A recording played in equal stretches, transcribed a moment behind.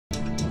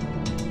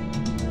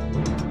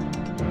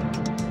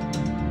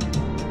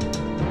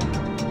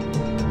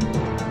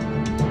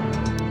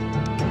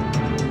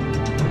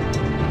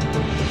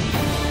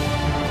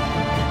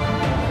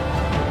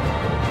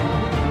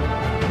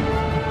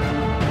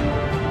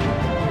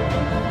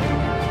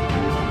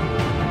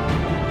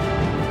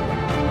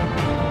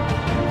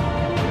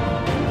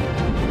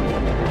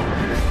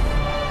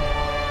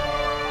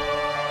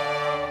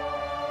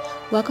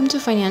Welcome to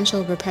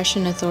Financial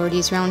Repression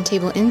Authority's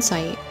Roundtable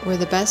Insight, where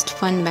the best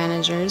fund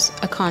managers,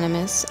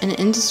 economists, and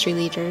industry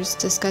leaders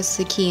discuss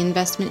the key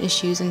investment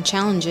issues and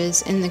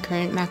challenges in the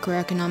current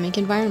macroeconomic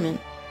environment.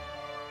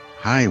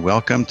 Hi,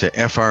 welcome to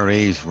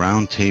FRA's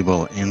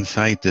Roundtable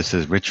Insight. This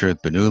is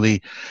Richard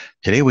Benuli.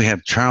 Today we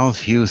have Charles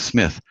Hugh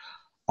Smith,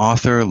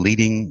 author,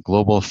 leading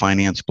global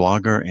finance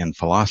blogger, and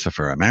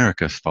philosopher,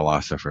 America's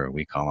philosopher,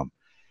 we call him.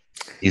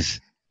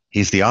 He's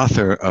the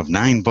author of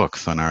 9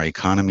 books on our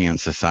economy and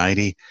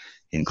society,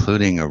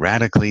 including A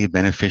Radically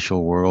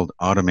Beneficial World,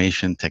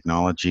 Automation,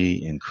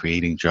 Technology, and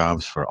Creating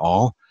Jobs for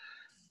All,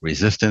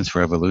 Resistance,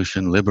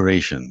 Revolution,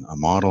 Liberation, A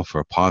Model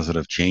for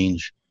Positive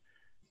Change,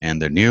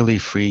 and The Nearly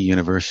Free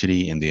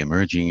University in the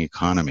Emerging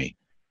Economy.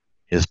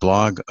 His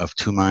blog of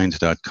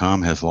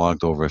twominds.com has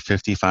logged over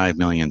 55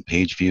 million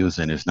page views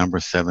and is number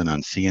 7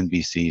 on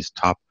CNBC's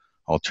top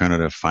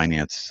alternative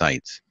finance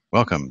sites.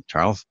 Welcome,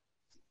 Charles.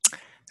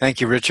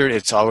 Thank you, Richard.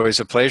 It's always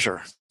a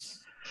pleasure.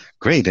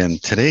 Great.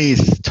 And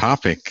today's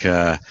topic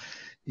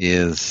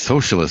is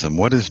socialism.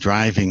 What is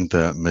driving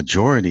the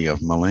majority of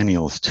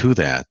millennials to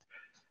that?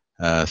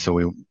 So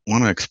we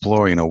want to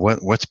explore,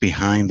 what's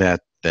behind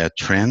that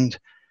trend,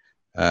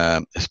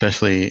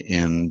 especially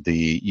in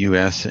the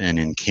U.S. and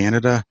in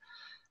Canada.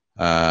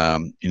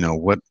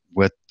 What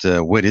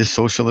is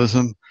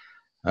socialism?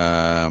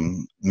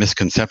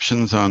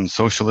 Misconceptions on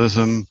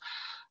socialism.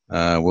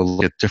 We'll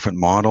look at different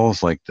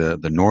models, like the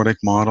Nordic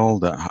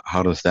model.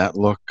 How does that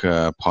look?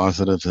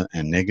 Positives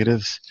and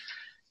negatives,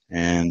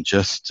 and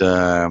just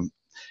in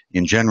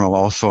general,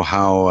 also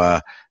how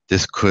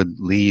this could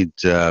lead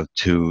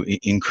to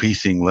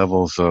increasing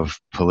levels of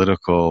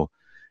political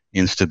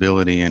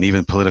instability and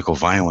even political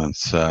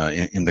violence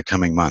in the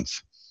coming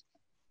months.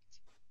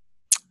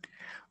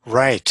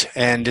 Right,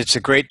 and it's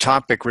a great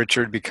topic,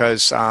 Richard,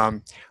 because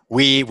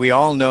we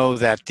all know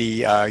that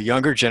the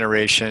younger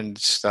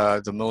generations,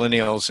 the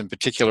millennials in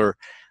particular,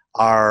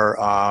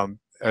 are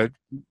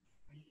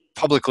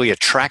publicly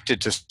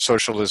attracted to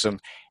socialism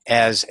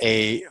as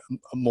a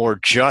more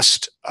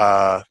just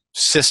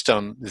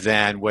system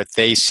than what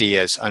they see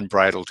as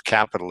unbridled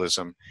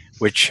capitalism,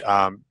 which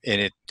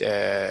in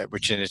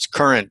its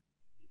current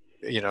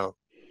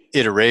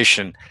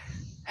iteration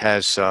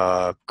has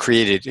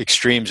created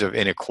extremes of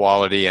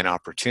inequality and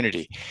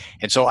opportunity.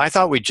 And so I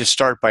thought we'd just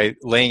start by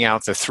laying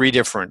out the 3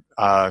 different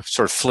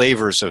sort of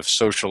flavors of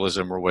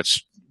socialism, or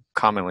what's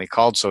commonly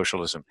called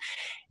socialism.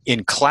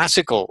 In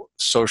classical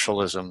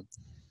socialism,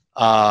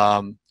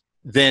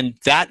 then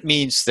that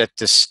means that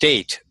the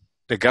state,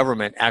 the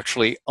government,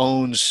 actually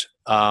owns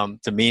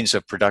the means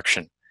of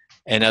production.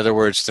 In other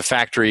words, the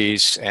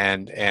factories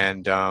and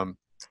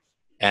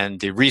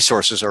the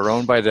resources are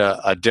owned by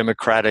a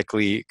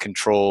democratically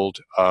controlled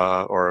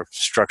or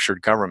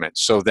structured government,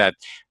 so that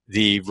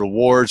the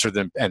rewards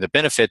and the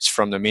benefits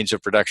from the means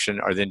of production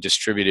are then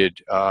distributed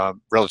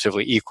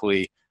relatively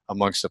equally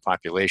amongst the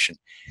population.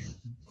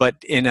 But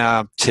in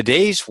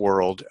today's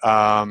world,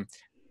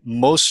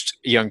 most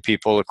young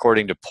people,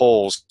 according to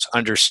polls,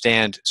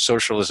 understand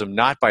socialism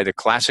not by the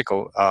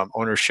classical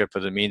ownership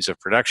of the means of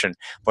production,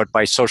 but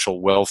by social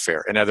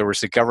welfare. In other words,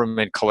 the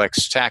government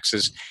collects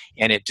taxes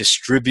and it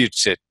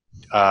distributes it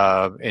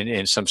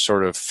in some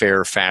sort of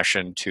fair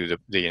fashion to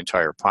the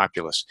entire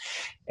populace.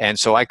 And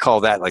so I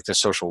call that like the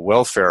social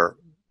welfare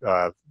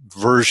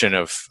version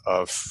of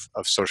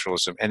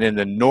socialism. And in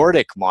the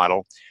Nordic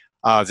model,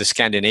 the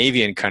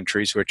Scandinavian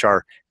countries, which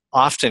are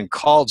often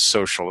called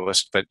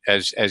socialist, but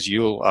as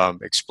you'll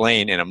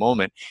explain in a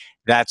moment,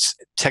 that's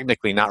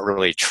technically not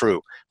really true.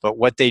 But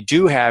what they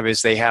do have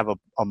is they have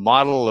a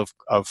model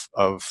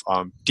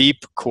of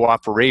deep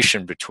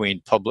cooperation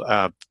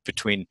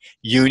between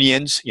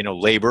unions,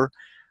 labor,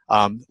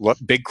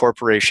 big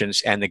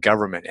corporations, and the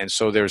government. And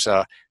so there's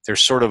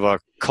sort of a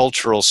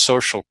cultural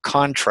social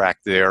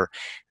contract there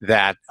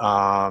that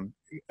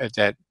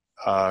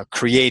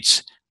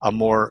creates a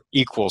more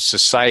equal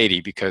society,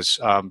 because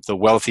the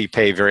wealthy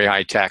pay very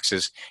high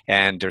taxes,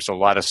 and there's a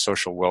lot of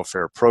social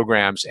welfare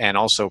programs and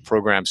also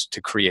programs to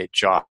create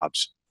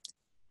jobs.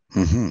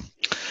 Mm-hmm.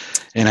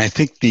 And I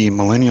think the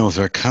millennials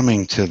are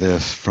coming to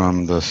this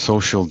from the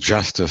social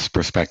justice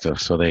perspective.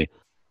 So they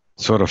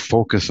sort of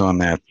focus on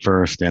that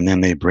first, and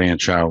then they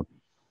branch out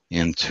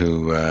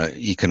into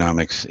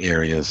economics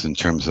areas in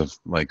terms of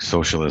like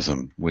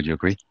socialism. Would you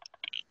agree?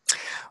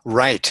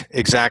 Right,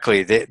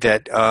 exactly.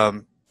 That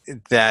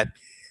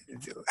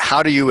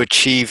how do you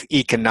achieve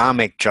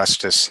economic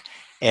justice?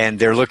 And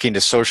they're looking to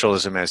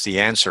socialism as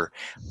the answer.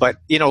 But,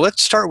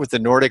 let's start with the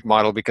Nordic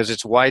model, because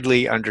it's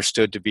widely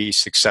understood to be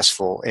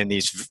successful in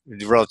these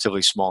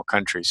relatively small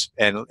countries.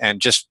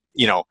 And just,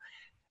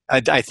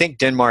 I think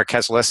Denmark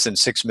has less than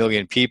 6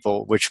 million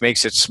people, which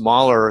makes it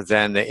smaller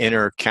than the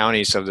inner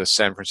counties of the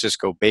San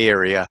Francisco Bay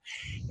Area,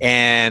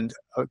 and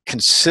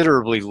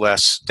considerably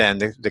less than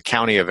the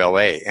county of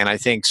LA. And I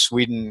think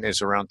Sweden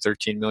is around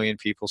 13 million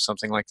people,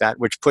 something like that,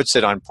 which puts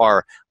it on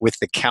par with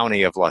the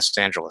county of Los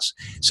Angeles.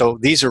 So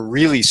these are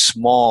really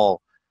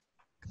small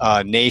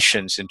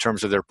nations in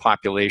terms of their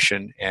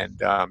population,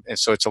 and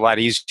so it's a lot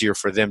easier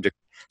for them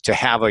to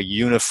have a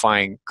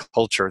unifying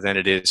culture than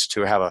it is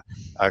to have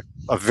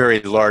a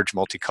very large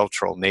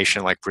multicultural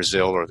nation like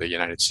Brazil or the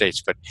United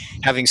States. But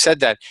having said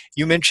that,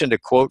 you mentioned a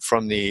quote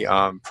from the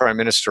Prime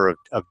Minister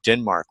of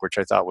Denmark, which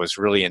I thought was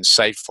really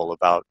insightful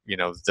about,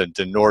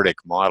 the Nordic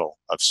model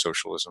of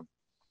socialism.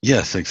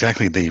 Yes,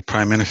 exactly. The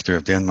Prime Minister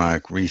of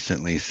Denmark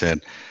recently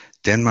said,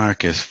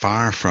 Denmark is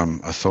far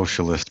from a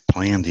socialist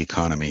planned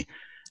economy.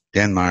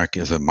 Denmark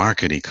is a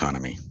market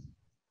economy.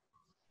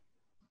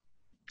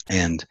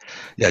 And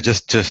yeah,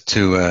 just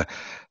to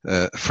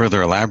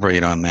further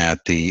elaborate on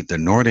that, the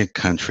Nordic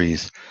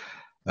countries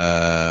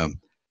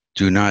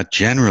do not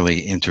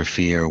generally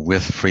interfere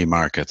with free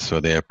markets. So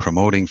they're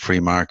promoting free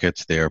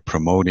markets, they're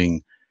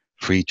promoting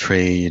free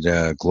trade,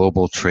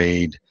 global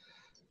trade,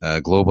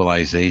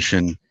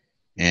 globalization,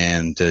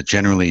 and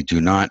generally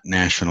do not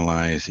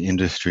nationalize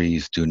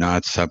industries, do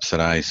not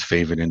subsidize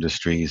favored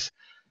industries,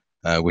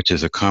 which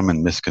is a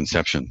common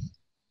misconception.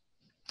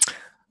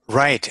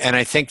 Right, and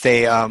I think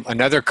they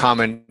another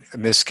common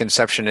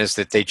misconception is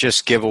that they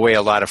just give away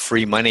a lot of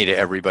free money to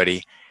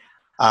everybody.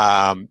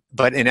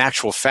 But in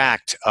actual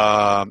fact,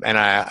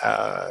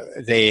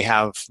 they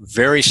have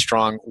very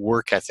strong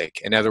work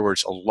ethic. In other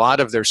words, a lot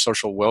of their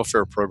social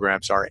welfare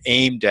programs are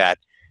aimed at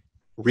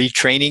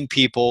retraining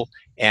people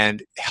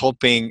and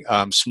helping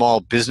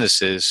small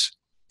businesses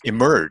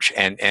emerge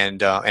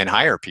and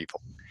hire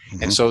people.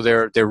 Mm-hmm. And so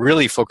they're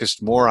really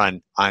focused more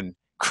on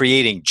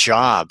creating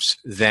jobs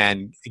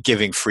than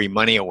giving free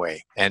money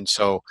away. And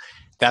so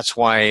that's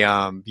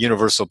why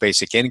universal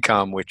basic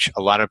income, which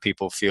a lot of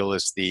people feel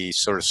is the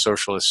sort of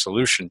socialist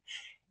solution,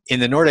 in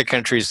the Nordic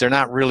countries, they're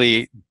not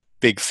really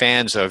big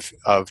fans of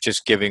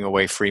just giving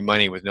away free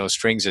money with no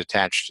strings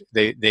attached.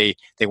 They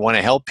want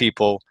to help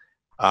people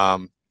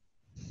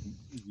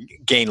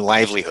gain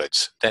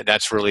livelihoods.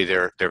 That's really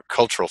their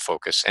cultural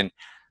focus. And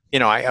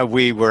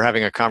we were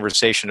having a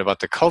conversation about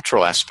the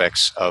cultural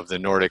aspects of the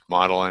Nordic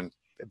model, and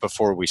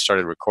before we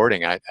started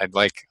recording, I'd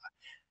like.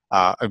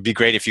 It'd be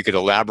great if you could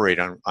elaborate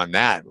on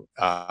that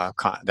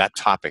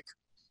topic.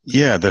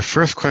 Yeah, the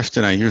first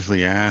question I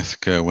usually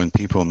ask when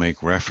people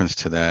make reference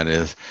to that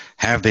is,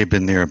 have they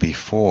been there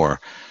before?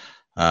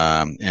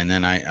 And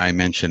then I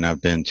mention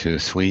I've been to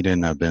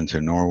Sweden, I've been to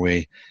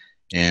Norway,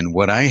 and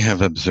what I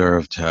have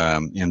observed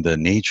in the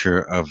nature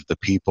of the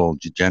people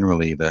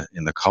generally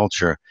in the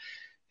culture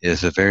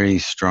is a very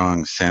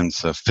strong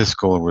sense of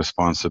fiscal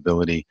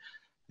responsibility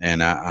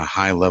and a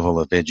high level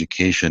of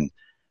education.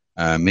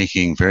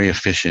 Making very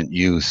efficient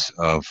use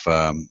of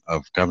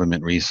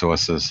government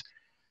resources,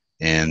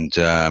 and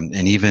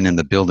even in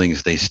the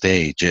buildings they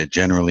stay,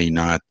 generally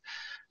not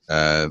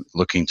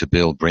looking to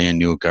build brand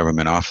new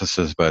government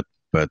offices, but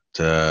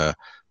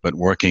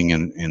working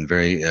in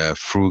very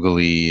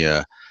frugally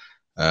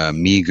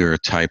meager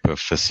type of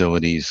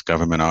facilities,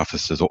 government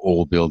offices,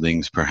 old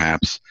buildings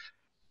perhaps,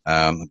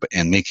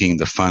 and making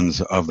the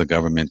funds of the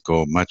government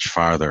go much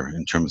farther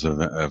in terms of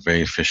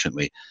very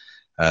efficiently.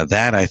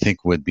 That, I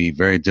think, would be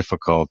very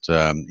difficult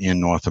in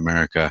North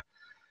America,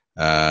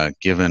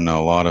 given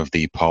a lot of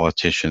the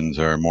politicians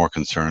are more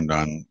concerned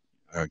on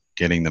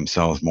getting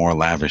themselves more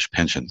lavish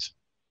pensions.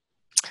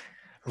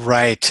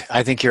 Right.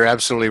 I think you're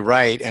absolutely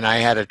right. And I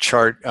had a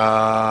chart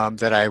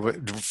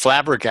that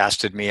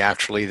flabbergasted me,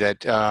 actually,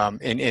 that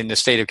in the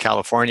state of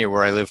California,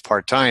 where I live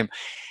part-time,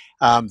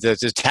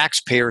 the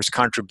taxpayers'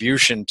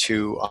 contribution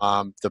to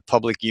the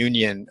public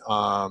union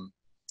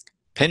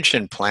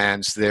pension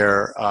plans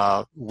there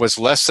was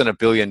less than $1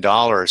 billion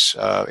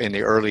in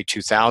the early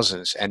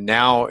 2000s, and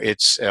now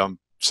it's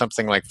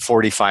something like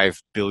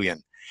 45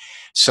 billion.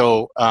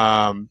 So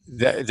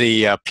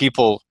the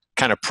people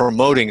kind of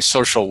promoting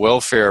social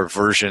welfare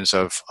versions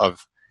of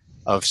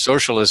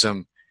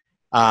socialism,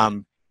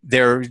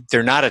 they're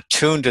not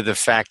attuned to the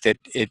fact that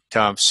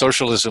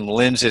socialism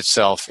lends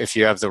itself, if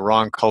you have the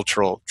wrong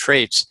cultural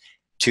traits,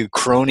 to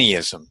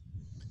cronyism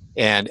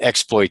and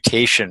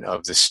exploitation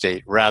of the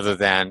state, rather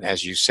than,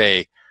 as you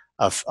say,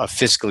 a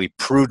fiscally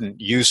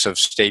prudent use of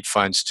state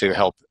funds to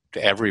help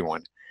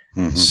everyone.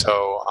 Mm-hmm.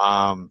 So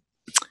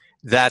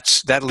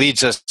that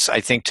leads us, I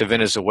think, to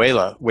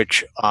Venezuela,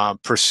 which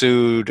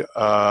pursued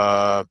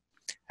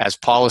as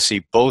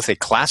policy both a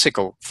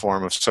classical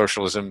form of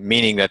socialism,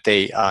 meaning that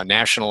they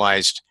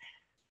nationalized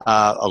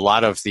a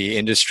lot of the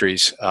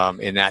industries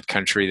in that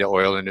country, the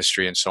oil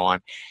industry and so on.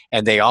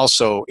 And they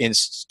also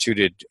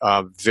instituted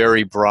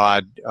very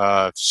broad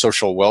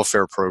social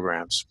welfare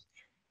programs.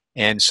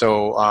 And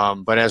so,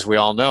 but as we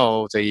all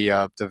know,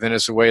 the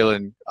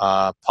Venezuelan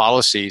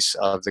policies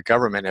of the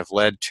government have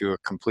led to a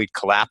complete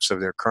collapse of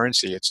their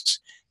currency. It's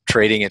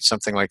trading at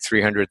something like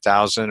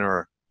 300,000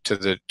 or to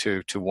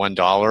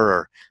 $1,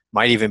 or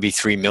might even be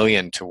 3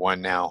 million to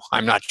 1 now.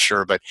 I'm not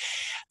sure, but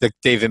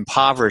they've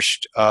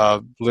impoverished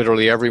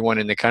literally everyone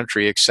in the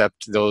country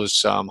except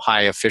those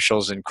high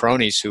officials and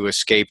cronies who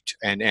escaped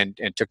and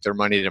took their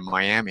money to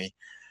Miami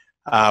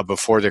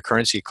before the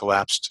currency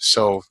collapsed.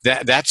 So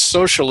that's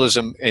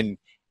socialism in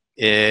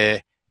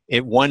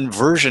one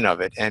version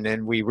of it. And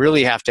then we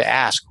really have to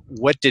ask,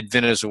 what did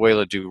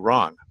Venezuela do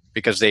wrong?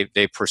 because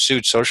they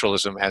pursued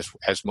socialism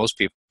as most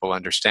people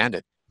understand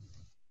it.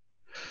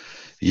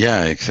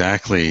 Yeah,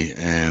 exactly,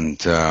 and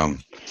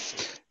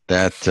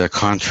that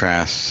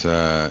contrasts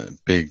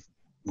big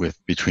with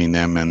between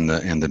them and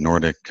the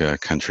Nordic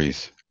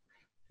countries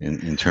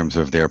in terms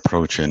of their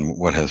approach and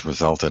what has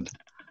resulted.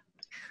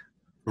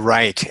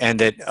 Right, and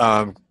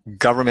that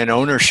government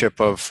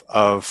ownership of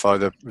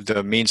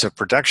the means of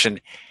production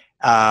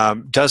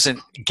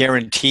doesn't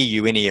guarantee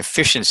you any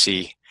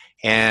efficiency.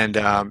 And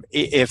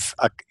if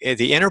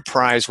the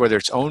enterprise, whether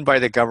it's owned by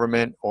the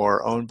government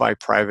or owned by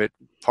private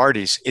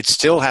parties, it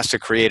still has to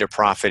create a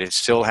profit. It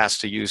still has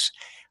to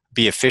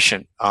be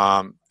efficient.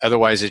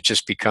 Otherwise, it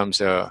just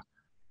becomes a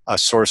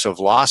source of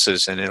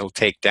losses, and it'll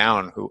take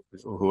down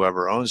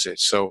whoever owns it.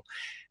 So,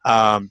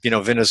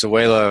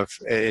 Venezuela,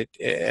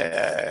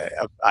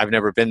 I've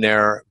never been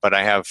there, but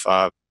I have,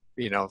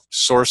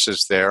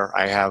 sources there.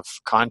 I have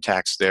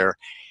contacts there.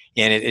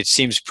 And it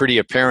seems pretty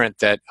apparent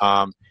that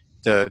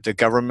the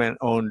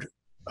government-owned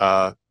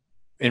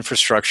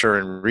infrastructure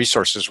and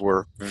resources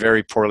were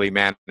very poorly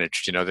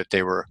managed, that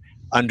they were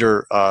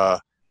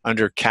undercapitalized,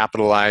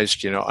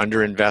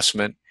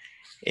 underinvestment,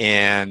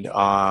 and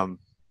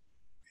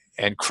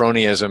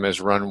cronyism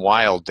has run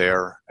wild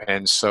there.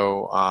 And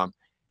so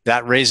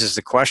that raises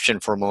the question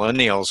for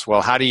millennials.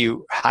 Well, how do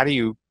you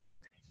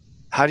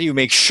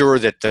make sure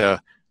that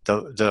the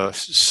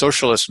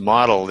socialist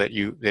model that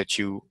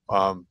you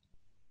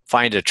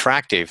find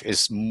attractive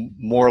is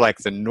more like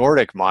the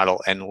Nordic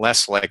model and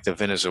less like the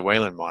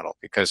Venezuelan model?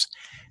 Because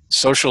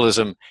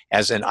socialism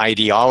as an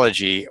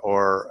ideology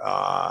or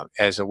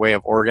as a way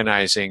of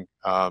organizing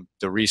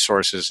the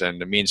resources and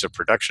the means of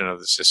production of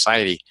the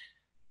society,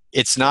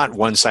 it's not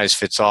one size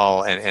fits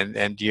all,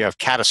 and you have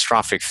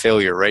catastrophic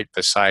failure right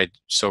beside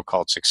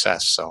so-called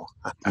success. So,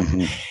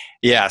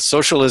 yeah,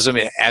 socialism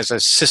as a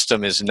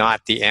system is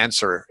not the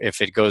answer if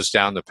it goes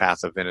down the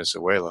path of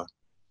Venezuela.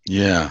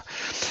 Yeah.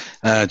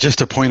 Just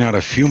to point out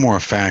a few more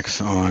facts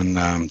on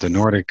the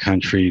Nordic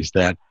countries,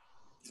 that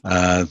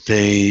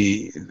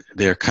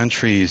their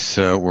countries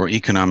were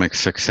economic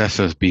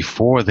successes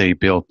before they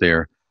built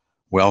their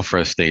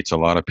welfare states. A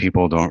lot of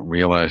people don't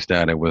realize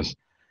that it was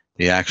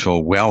the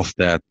actual wealth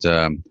that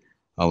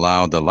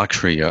allowed the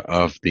luxury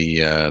of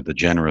the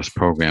generous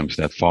programs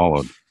that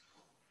followed.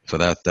 So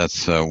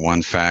that's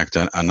one fact.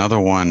 Another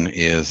one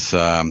is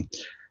a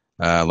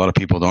lot of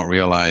people don't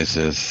realize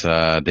is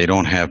they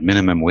don't have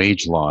minimum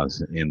wage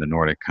laws in the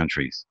Nordic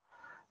countries.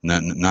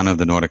 None of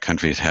the Nordic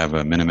countries have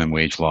a minimum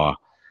wage law.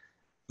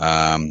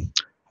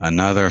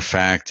 Another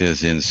fact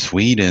is in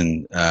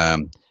Sweden,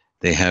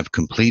 they have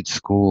complete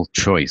school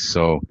choice.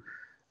 So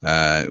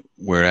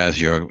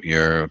whereas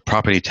your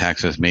property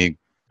taxes may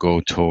go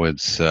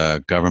towards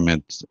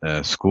government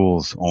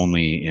schools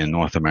only in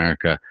North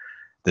America,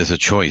 there's a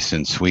choice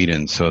in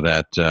Sweden so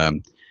that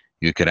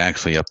you could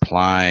actually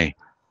apply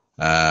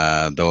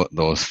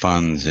those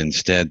funds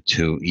instead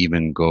to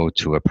even go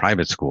to a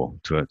private school,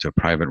 to a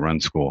private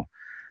run school,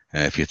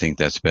 if you think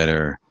that's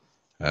better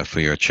for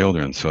your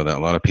children. So that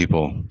a lot of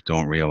people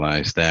don't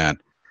realize that.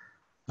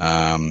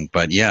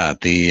 But yeah,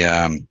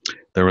 the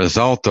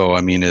result, though,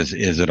 I mean, is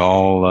it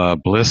all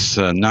bliss?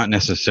 Not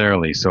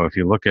necessarily. So if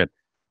you look at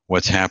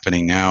what's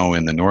happening now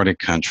in the Nordic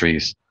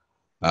countries,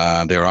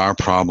 there are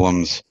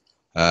problems,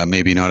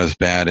 maybe not as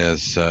bad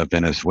as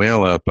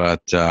Venezuela,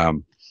 but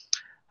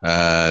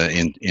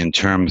in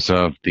terms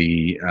of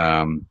there's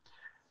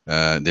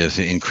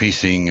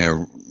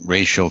increasing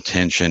racial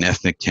tension,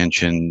 ethnic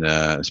tension,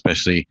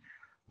 especially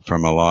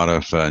from a lot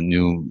of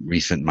new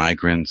recent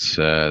migrants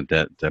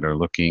that are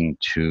looking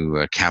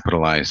to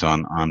capitalize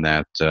on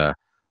that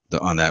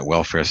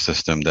welfare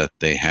system that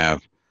they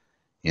have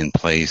in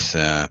place.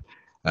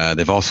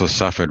 They've also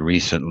suffered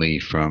recently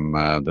from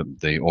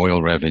the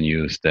oil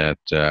revenues that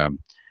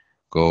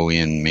go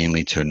in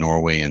mainly to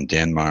Norway and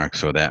Denmark,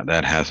 so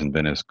that hasn't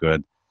been as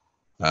good.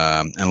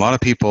 And a lot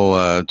of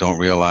people don't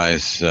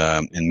realize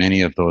in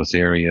many of those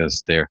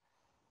areas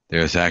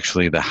there's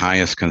actually the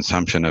highest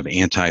consumption of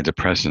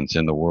antidepressants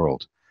in the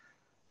world.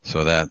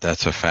 So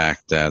that's a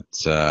fact that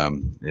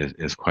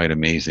is quite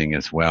amazing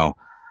as well.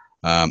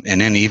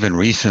 And then even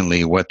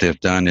recently, what they've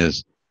done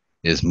is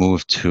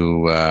moved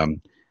to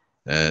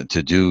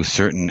do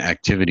certain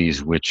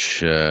activities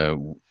which a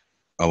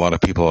lot of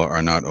people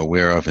are not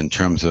aware of, in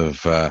terms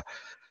of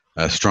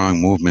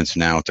strong movements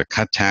now to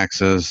cut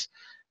taxes,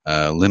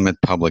 limit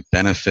public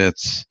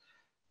benefits,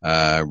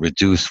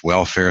 reduce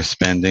welfare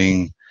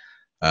spending.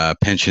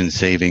 Pension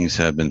savings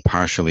have been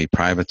partially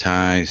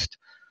privatized.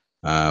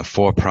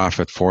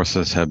 For-profit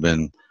forces have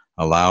been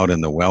allowed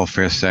in the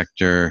welfare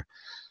sector.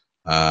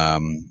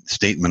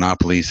 State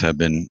monopolies have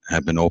been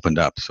opened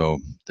up. So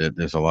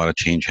there's a lot of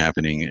change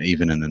happening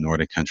even in the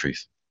Nordic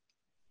countries.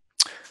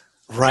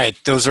 Right.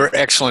 Those are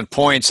excellent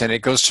points, and it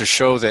goes to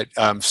show that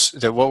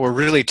that what we're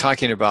really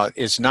talking about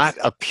is not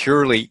a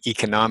purely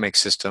economic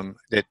system.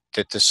 That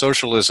the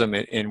socialism,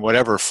 in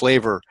whatever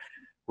flavor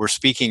we're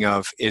speaking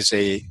of, is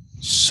a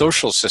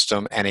social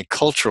system and a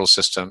cultural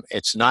system.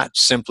 It's not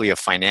simply a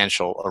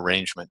financial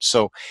arrangement.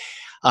 So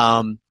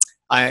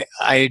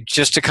I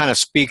just to kind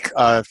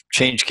of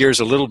change gears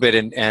a little bit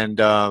and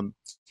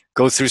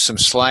go through some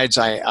slides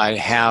I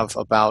have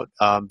about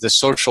the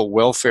social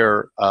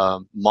welfare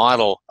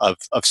model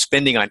of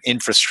spending on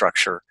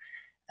infrastructure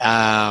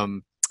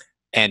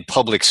and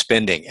public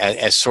spending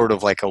as sort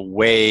of like a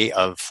way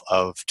of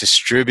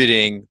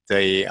distributing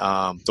the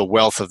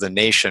wealth of the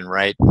nation,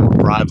 right,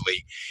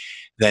 broadly.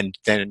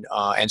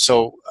 And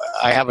so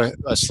I have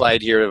a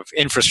slide here of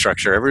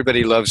infrastructure.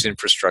 Everybody loves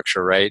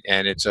infrastructure, right?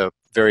 And it's a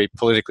very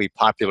politically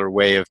popular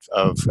way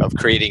of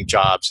creating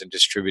jobs and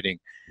distributing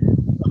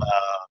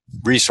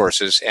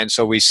resources. And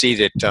so we see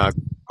that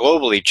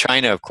globally,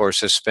 China, of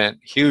course, has spent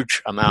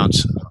huge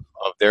amounts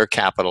of their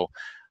capital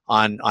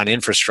on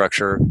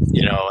infrastructure,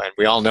 and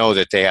we all know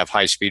that they have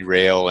high-speed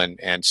rail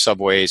and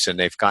subways, and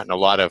they've gotten a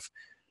lot of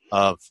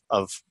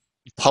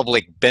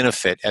public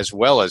benefit as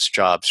well as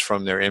jobs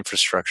from their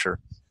infrastructure.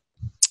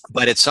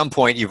 But at some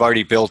point, you've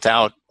already built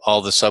out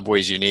all the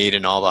subways you need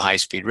and all the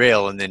high-speed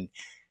rail, and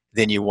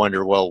then you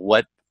wonder, well,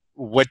 what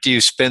do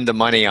you spend the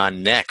money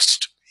on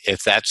next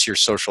if that's your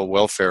social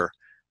welfare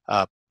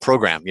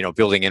program?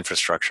 Building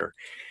infrastructure.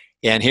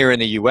 And here in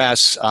the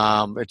U.S.,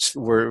 it's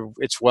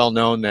well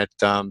known that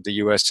the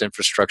U.S.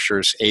 infrastructure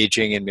is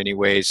aging in many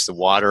ways. The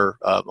water,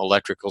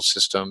 electrical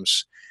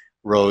systems,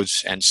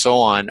 roads, and so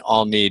on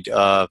all need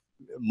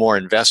more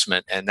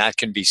investment, and that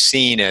can be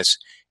seen as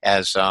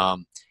a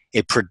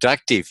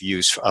productive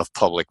use of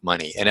public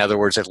money. In other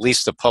words, at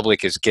least the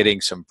public is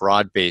getting some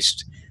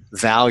broad-based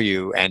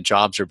value and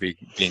jobs are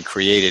being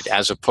created,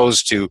 as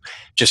opposed to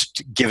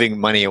just giving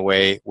money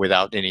away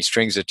without any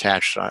strings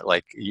attached,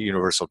 like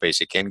universal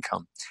basic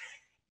income.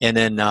 And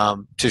then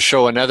to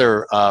show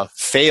another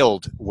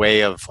failed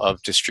way of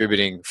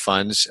distributing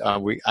funds,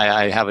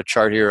 I have a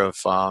chart here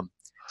of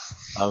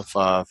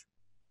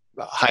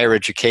higher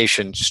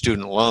education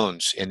student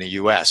loans in the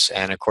U.S.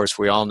 And of course,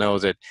 we all know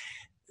that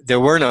there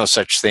were no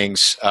such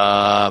things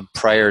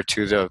prior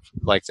to the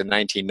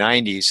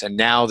 1990s, and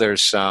now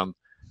there's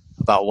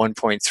about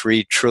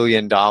 $1.3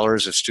 trillion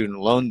of student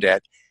loan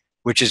debt,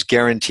 which is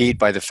guaranteed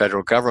by the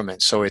federal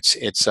government. So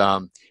it's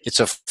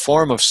a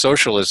form of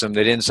socialism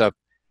that ends up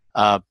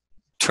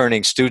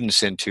turning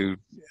students into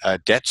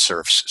debt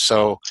serfs.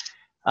 So,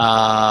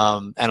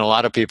 and a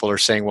lot of people are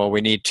saying, well,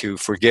 we need to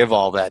forgive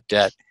all that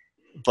debt.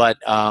 But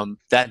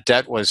that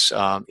debt was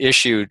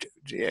issued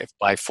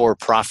by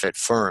for-profit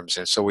firms.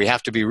 And so we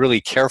have to be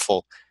really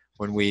careful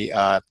when we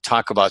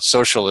talk about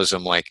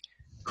socialism, like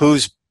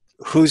who's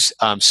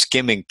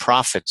skimming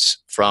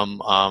profits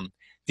from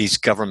these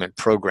government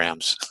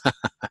programs.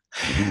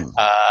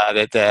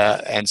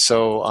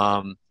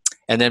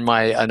 And then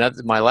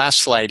my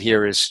last slide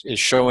here is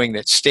showing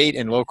that state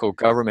and local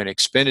government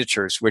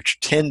expenditures, which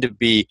tend to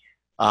be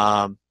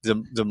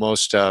the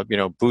most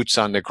boots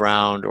on the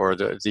ground, or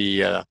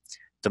the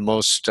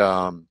most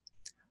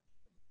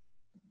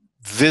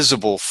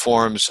visible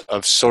forms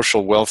of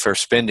social welfare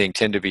spending,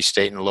 tend to be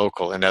state and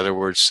local. In other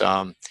words,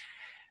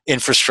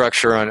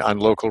 infrastructure on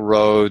local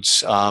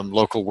roads,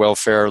 local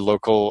welfare,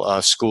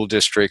 local school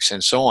districts,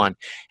 and so on.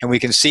 And we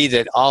can see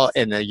that all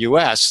in the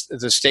U.S.,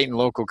 the state and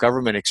local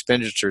government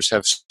expenditures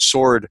have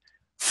soared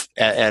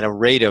at a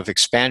rate of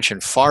expansion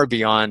far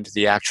beyond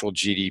the actual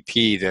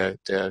GDP,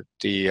 the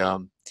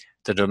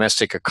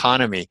domestic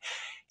economy.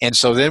 And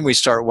so then we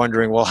start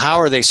wondering, well, how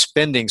are they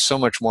spending so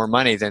much more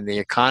money than the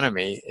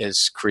economy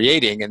is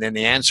creating? And then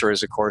the answer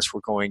is, of course,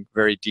 we're going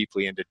very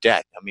deeply into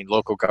debt. I mean,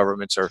 local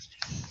governments are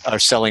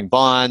selling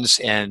bonds,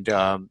 and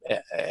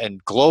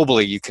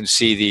globally you can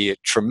see the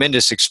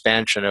tremendous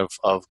expansion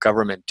of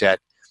government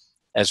debt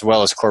as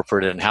well as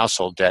corporate and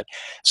household debt.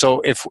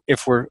 So if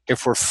we're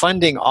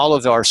funding all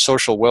of our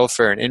social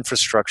welfare and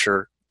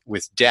infrastructure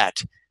with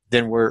debt,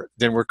 then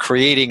we're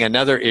creating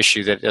another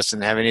issue that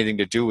doesn't have anything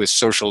to do with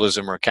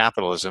socialism or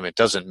capitalism. It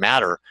doesn't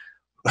matter.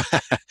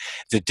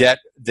 The debt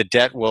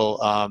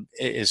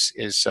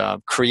is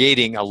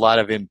creating a lot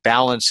of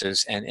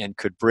imbalances and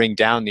could bring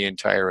down the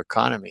entire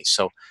economy.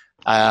 So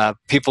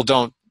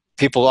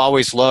people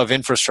always love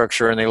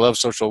infrastructure and they love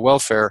social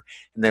welfare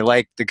and they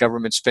like the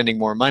government spending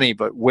more money,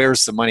 but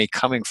where's the money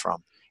coming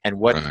from? And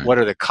what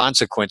are the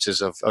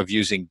consequences of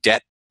using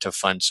debt to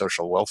fund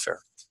social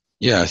welfare?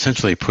 Yeah,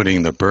 essentially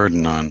putting the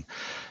burden on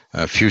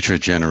future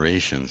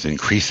generations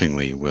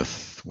increasingly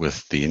with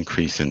the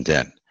increase in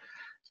debt.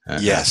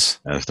 Yes.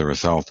 As the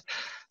result.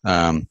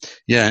 And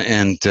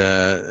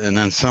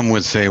then some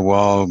would say,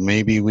 well,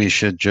 maybe we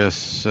should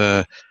just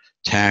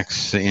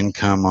tax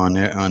income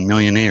on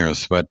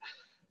millionaires. But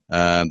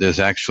there's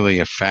actually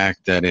a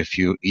fact that if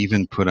you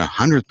even put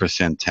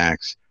 100%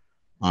 tax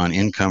on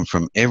income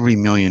from every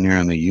millionaire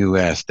in the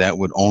U.S., that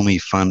would only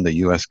fund the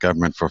U.S.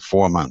 government for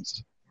 4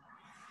 months.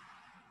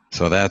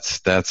 So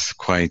that's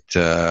quite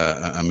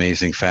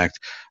amazing fact.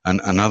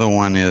 Another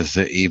one is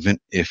that even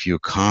if you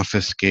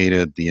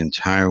confiscated the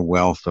entire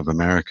wealth of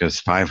America's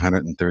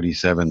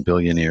 537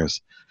 billionaires,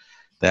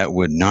 that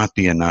would not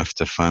be enough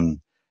to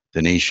fund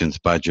the nation's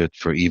budget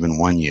for even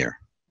 1 year.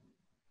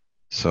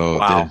 So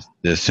wow.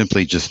 there's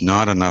simply just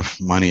not enough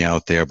money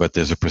out there, but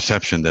there's a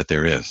perception that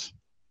there is.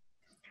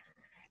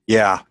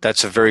 Yeah,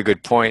 that's a very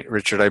good point,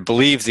 Richard. I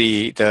believe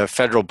the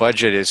federal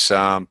budget is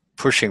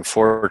pushing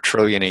 4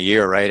 trillion a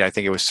year, right? I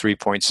think it was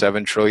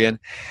 3.7 trillion,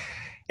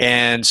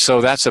 and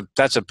so that's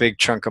a big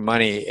chunk of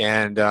money.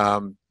 And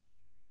I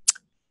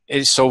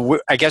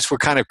guess we're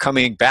kind of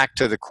coming back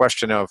to the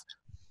question of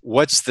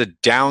what's the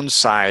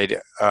downside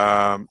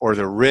or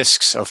the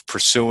risks of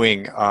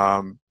pursuing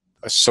a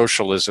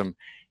socialism.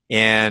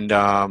 And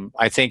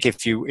I think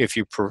if you're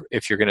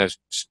going to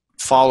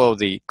follow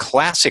the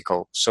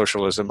classical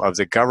socialism of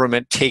the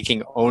government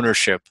taking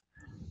ownership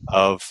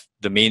of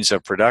the means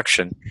of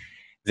production,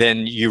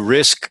 then you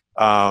risk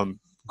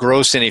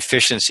gross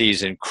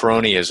inefficiencies and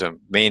cronyism,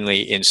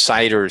 mainly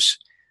insiders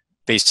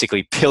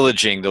basically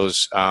pillaging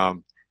those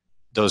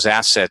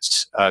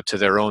assets to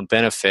their own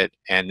benefit,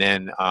 and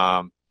then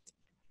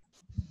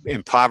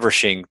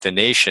impoverishing the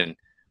nation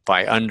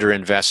by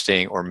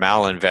underinvesting or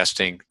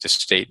malinvesting the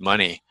state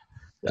money.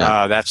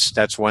 Yeah.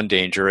 That's one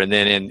danger. And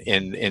then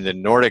in the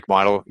Nordic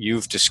model,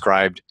 you've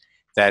described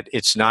that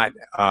it's not.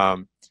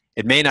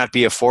 It may not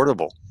be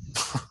affordable.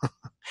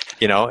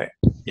 Yeah,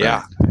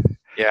 Right.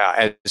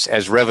 yeah.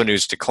 As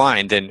revenues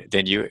decline, then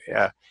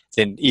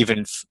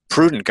even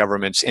prudent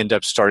governments end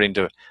up starting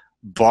to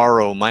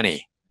borrow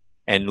money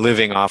and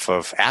living off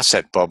of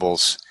asset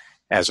bubbles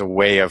as a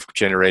way of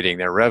generating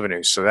their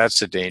revenues. So that's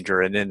the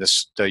danger. And then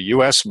the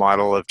U.S.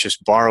 model of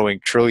just borrowing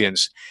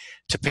trillions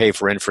to pay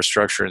for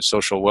infrastructure and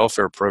social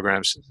welfare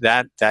programs,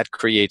 that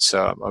creates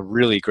a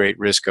really great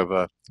risk of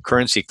a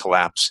currency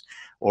collapse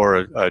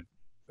or a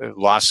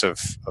loss of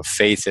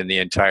faith in the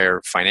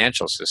entire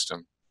financial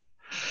system.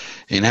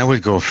 And I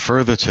would go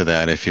further to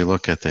that. If you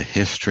look at the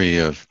history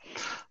of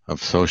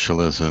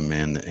socialism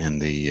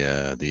and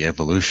the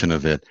evolution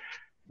of it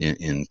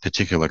in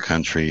particular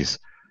countries,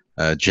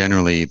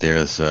 generally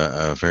there's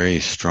a very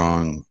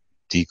strong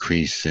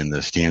decrease in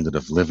the standard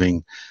of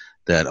living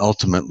that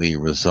ultimately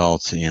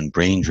results in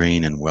brain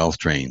drain and wealth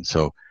drain.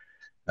 So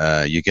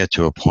you get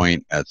to a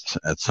point at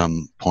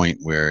some point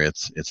where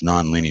it's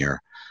nonlinear.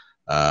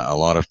 A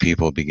lot of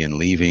people begin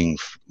leaving,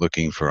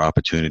 looking for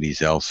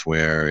opportunities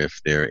elsewhere.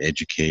 If they're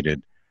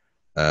educated,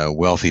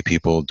 wealthy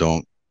people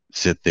don't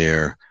sit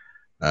there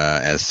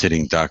as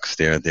sitting ducks.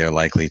 They're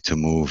likely to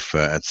move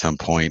at some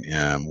point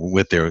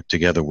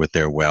together with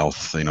their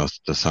wealth,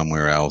 to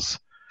somewhere else.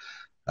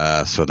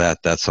 So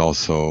that's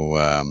also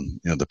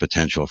the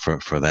potential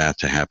for that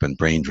to happen: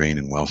 brain drain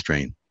and wealth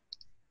drain.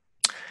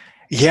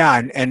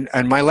 Yeah,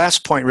 and my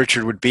last point,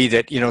 Richard, would be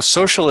that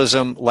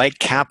socialism, like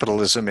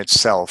capitalism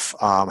itself,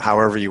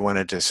 however you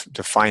want to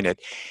define it,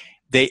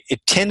 it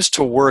tends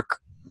to work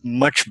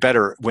much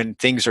better when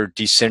things are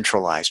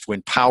decentralized,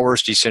 when power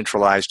is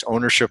decentralized,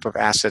 ownership of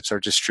assets are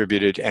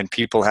distributed, and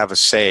people have a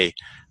say,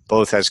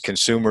 both as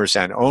consumers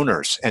and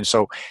owners. And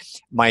so,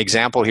 my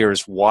example here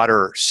is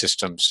water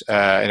systems.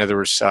 In other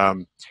words,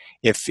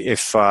 if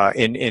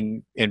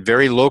in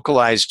very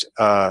localized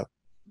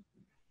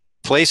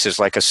places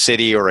like a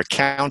city or a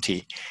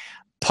county,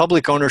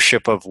 public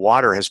ownership of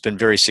water has been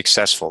very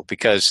successful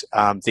because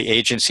the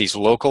agency's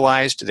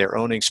localized, they're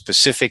owning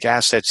specific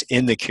assets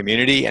in the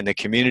community, and the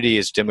community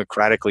is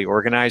democratically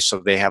organized, so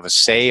they have a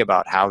say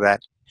about how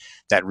that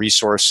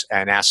resource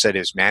and asset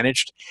is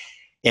managed.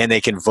 And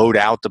they can vote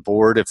out the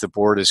board if the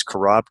board is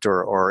corrupt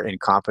or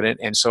incompetent.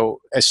 And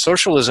so as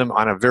socialism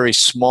on a very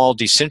small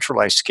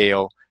decentralized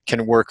scale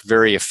can work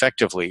very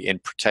effectively in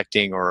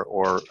protecting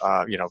or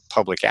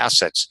public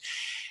assets.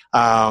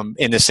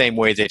 In the same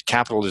way that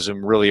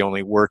capitalism really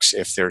only works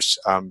if there's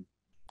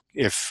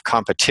if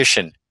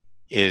competition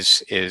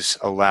is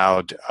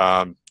allowed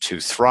to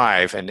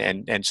thrive,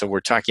 and so we're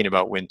talking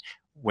about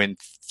when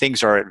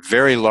things are at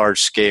very large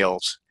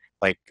scales,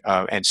 like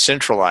and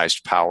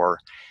centralized power,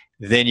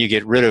 then you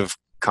get rid of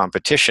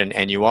competition,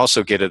 and you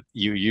also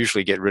you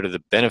usually get rid of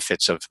the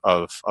benefits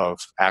of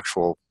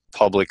actual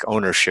public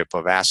ownership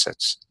of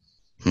assets.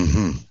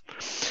 Mm-hmm.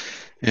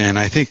 And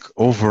I think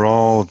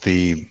overall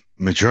the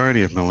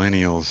majority of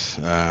millennials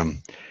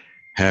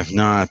have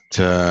not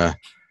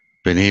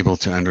been able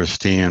to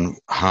understand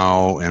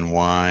how and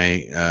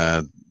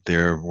why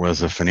there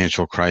was a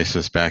financial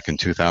crisis back in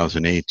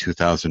 2008,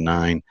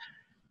 2009,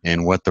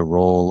 and what the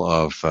role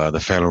of the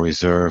Federal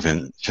Reserve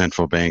and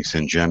central banks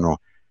in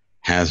general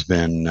has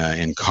been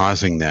in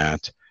causing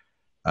that,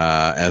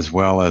 as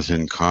well as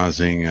in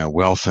causing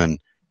wealth and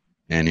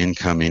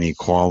income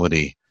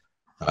inequality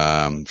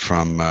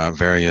from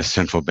various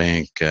central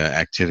bank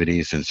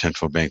activities and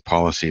central bank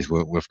policies.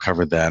 We've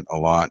covered that a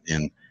lot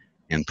in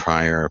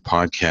prior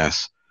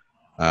podcasts,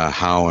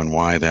 how and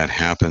why that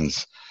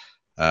happens.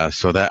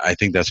 So that I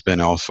think that's been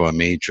also a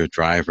major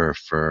driver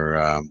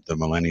for the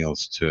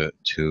millennials to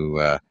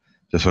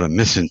sort of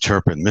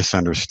misinterpret,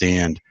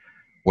 misunderstand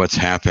what's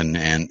happened,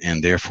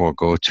 and therefore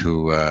go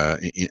to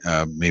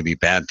maybe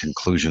bad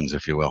conclusions,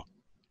 if you will.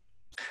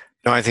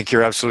 No, I think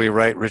you're absolutely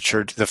right,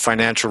 Richard. The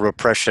financial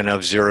repression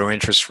of zero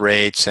interest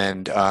rates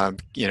and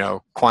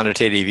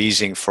quantitative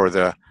easing for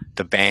the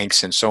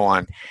banks and so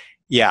on.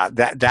 Yeah,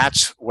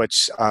 that's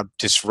what's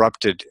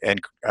disrupted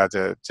and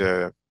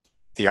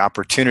the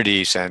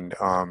opportunities and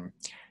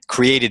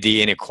created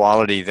the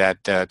inequality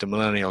that the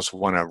millennials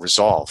want to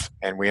resolve.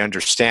 And we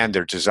understand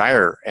their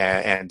desire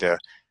and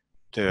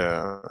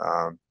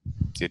the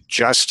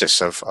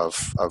justice of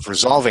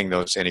resolving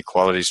those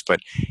inequalities, but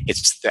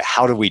it's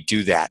how do we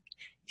do that?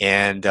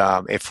 And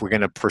if we're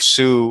going to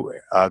pursue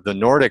the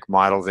Nordic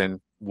model,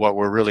 then what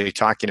we're really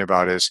talking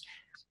about is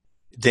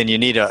then you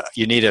need a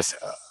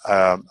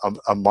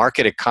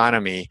market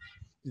economy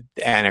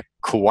and a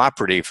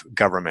cooperative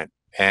government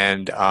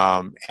and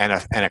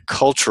a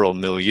cultural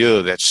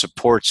milieu that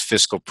supports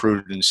fiscal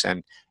prudence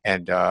and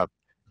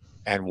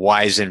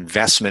wise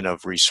investment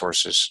of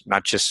resources,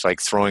 not just like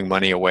throwing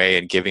money away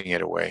and giving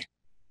it away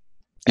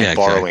and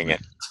borrowing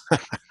it.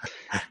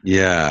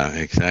 Yeah,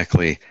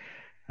 exactly.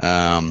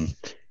 There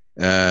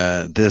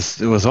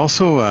was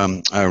also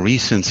a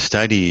recent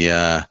study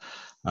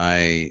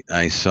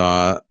I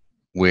saw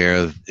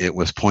where it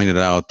was pointed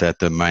out that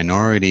the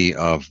minority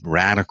of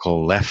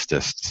radical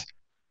leftists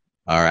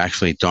are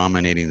actually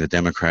dominating the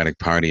Democratic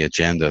Party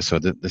agenda. So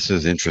this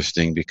is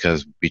interesting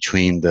because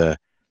between the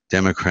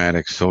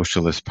Democratic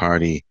Socialist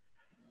Party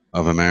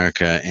of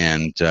America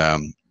and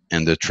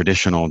the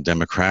traditional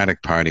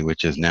Democratic Party,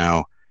 which is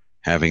now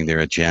having their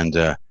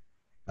agenda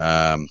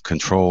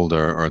controlled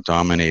or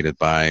dominated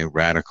by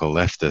radical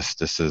leftists,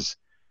 this is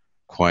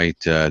quite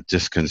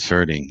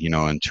disconcerting,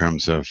 in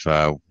terms of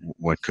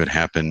what could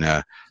happen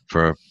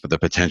for the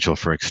potential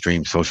for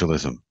extreme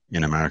socialism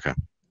in America.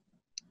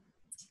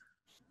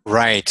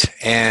 Right.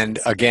 And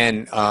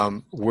again,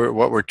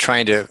 what we're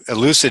trying to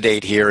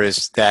elucidate here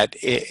is that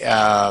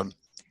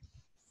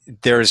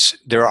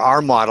there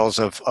are models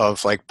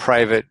of like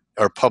private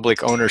or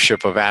public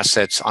ownership of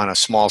assets on a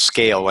small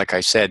scale, like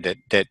I said,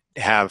 that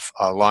have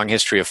a long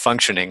history of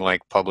functioning,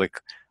 like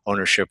public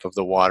ownership of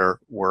the water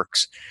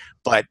works.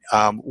 But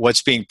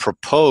what's being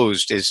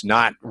proposed is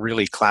not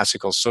really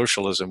classical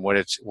socialism.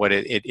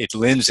 It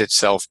lends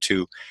itself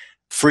to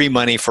free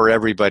money for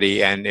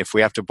everybody, and if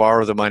we have to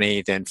borrow the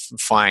money, then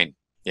fine,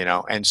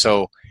 And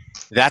so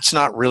that's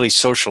not really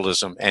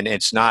socialism, and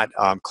it's not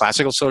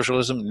classical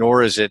socialism,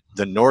 nor is it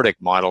the Nordic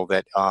model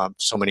that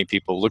so many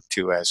people look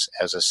to as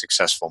a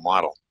successful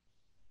model.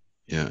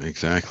 Yeah,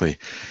 exactly.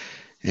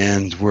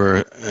 And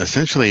we're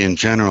essentially in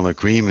general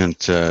agreement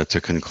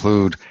to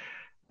conclude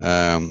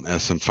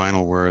as some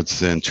final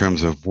words in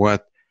terms of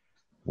what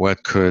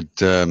could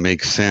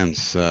make sense.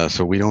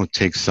 So we don't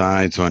take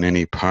sides on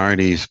any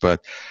parties,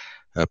 but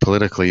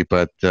politically,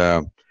 but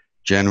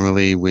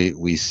generally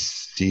we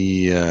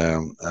see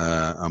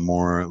a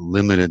more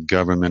limited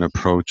government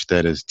approach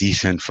that is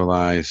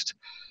decentralized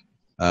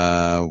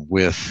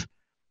with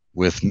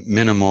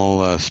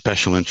minimal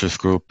special interest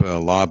group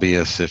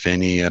lobbyists, if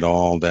any at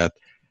all, that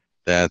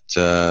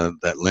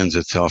lends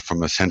itself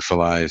from a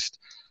centralized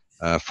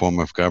form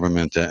of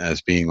government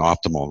as being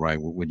optimal, right?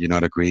 Would you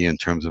not agree in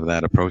terms of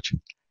that approach?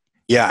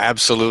 Yeah,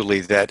 absolutely.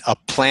 That a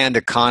planned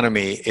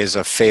economy is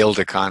a failed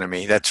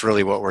economy. That's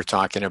really what we're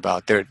talking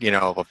about.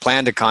 A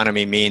planned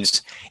economy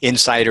means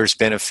insiders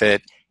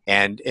benefit,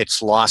 and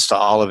it's lost to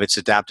all of its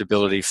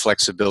adaptability,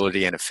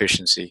 flexibility, and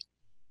efficiency.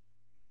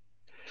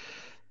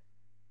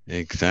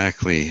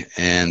 Exactly.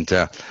 And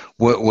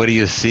what do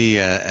you see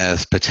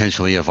as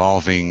potentially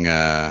evolving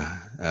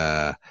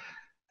as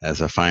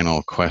a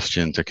final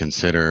question to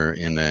consider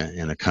in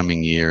the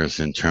coming years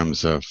in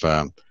terms of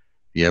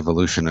the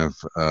evolution of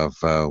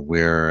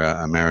where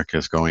America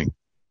is going?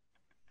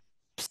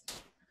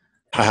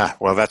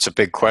 Well, that's a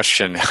big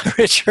question,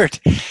 Richard.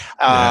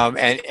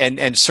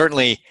 And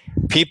certainly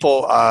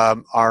people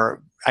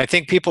I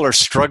think people are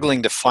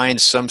struggling to find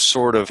some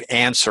sort of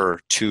answer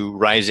to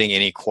rising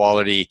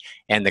inequality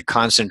and the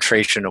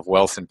concentration of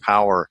wealth and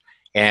power.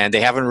 And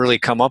they haven't really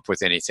come up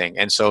with anything.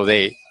 And so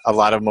a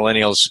lot of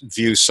millennials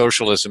view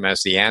socialism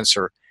as the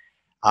answer.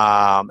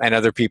 And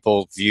other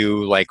people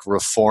view like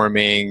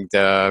reforming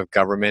the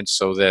government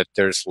so that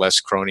there's less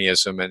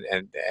cronyism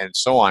and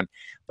so on.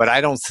 But I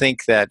don't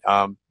think that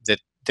that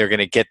they're going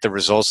to get the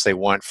results they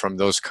want from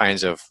those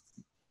kinds of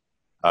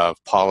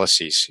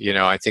policies.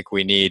 I think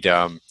we need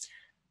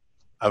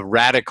a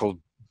radical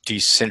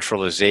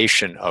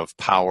decentralization of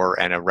power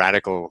and a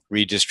radical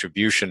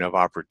redistribution of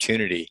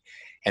opportunity.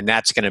 And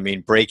that's going to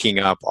mean breaking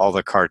up all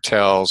the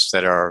cartels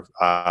that are,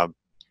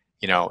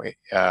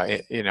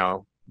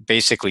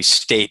 basically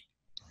state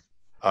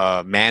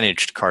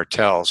managed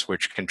cartels,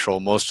 which control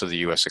most of the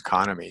U.S.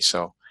 economy.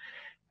 So,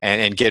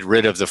 and get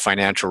rid of the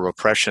financial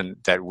repression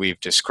that we've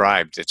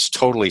described. It's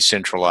totally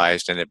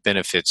centralized, and it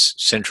benefits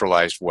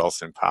centralized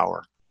wealth and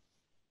power.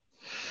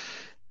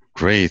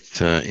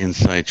 Great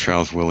insight,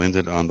 Charles. We'll end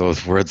it on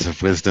those words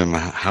of wisdom.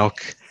 How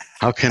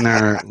can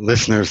our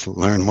listeners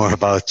learn more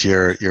about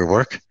your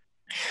work?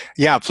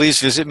 Yeah, please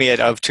visit me at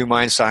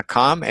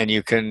of2minds.com, and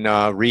you can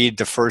read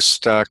the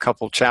first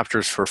couple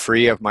chapters for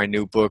free of my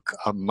new book,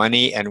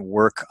 Money and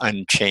Work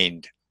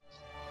Unchained.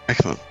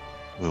 Excellent.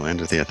 We'll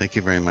end it there. Thank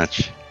you very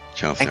much,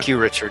 Charles. Thank you,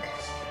 Richard.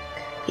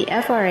 The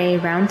FRA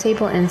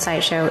Roundtable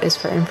Insight Show is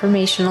for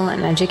informational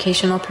and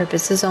educational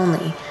purposes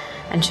only.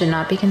 and should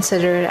not be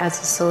considered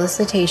as a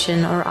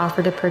solicitation or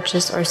offer to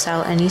purchase or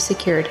sell any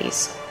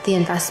securities. The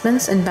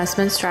investments,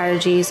 investment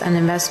strategies, and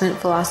investment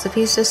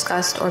philosophies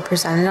discussed or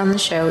presented on the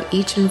show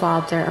each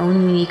involve their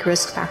own unique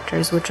risk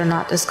factors which are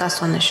not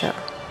discussed on the show.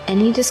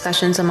 Any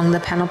discussions among the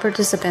panel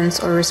participants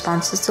or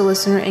responses to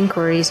listener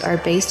inquiries are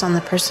based on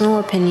the personal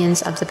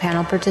opinions of the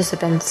panel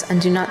participants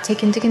and do not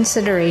take into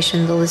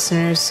consideration the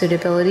listener's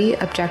suitability,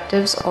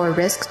 objectives, or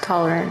risk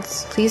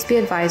tolerance. Please be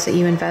advised that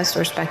you invest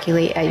or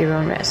speculate at your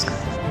own risk.